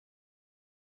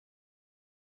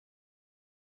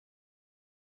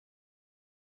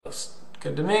Looks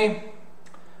good to me.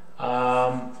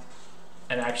 And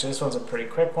actually, this one's a pretty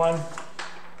quick one.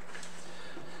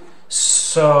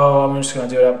 So I'm just going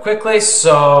to do it up quickly.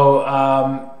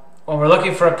 So when we're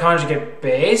looking for a conjugate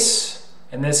base,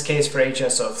 in this case for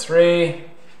HSO3,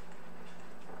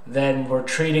 then we're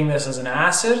treating this as an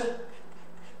acid.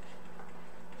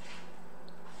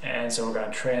 And so we're going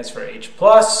to transfer H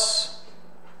plus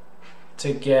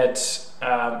to get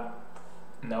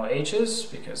no H's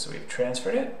because we've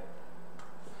transferred it,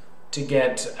 to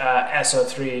get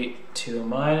SO3 2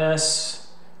 minus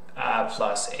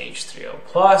plus H3O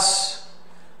plus,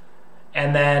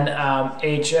 and then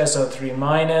HSO3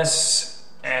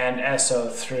 minus and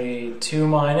SO3 2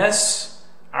 minus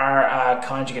are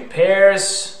conjugate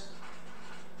pairs,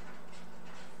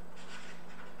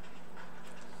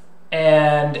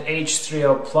 and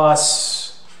H3O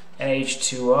plus and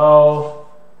H2O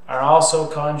are also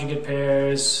conjugate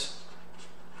pairs.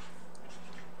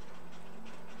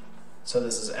 So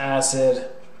this is acid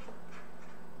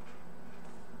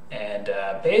and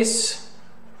base.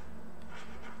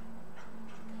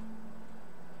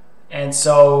 And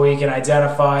so we can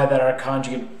identify that our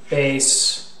conjugate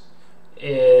base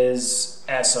is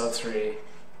SO3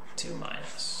 2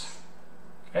 minus.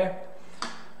 Okay.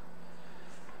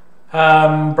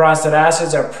 Bronsted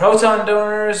acids are proton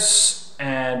donors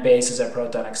and bases are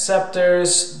proton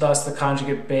acceptors. Thus the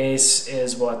conjugate base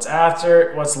is what's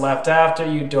left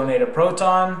after you donate a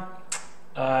proton.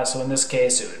 So in this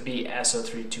case it would be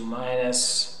SO3 2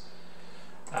 minus.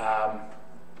 Yeah,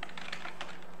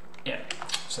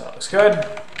 so that looks good.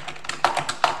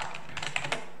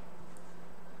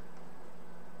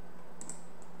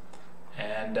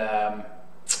 And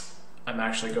I'm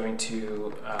actually going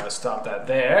to stop that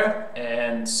there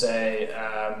and say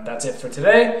that's it for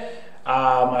today.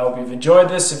 I hope you've enjoyed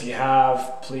this. If you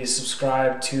have, please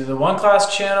subscribe to the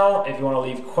OneClass channel. If you want to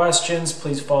leave questions,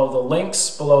 please follow the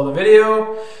links below the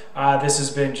video. This has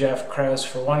been Jeff Krause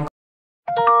for OneClass.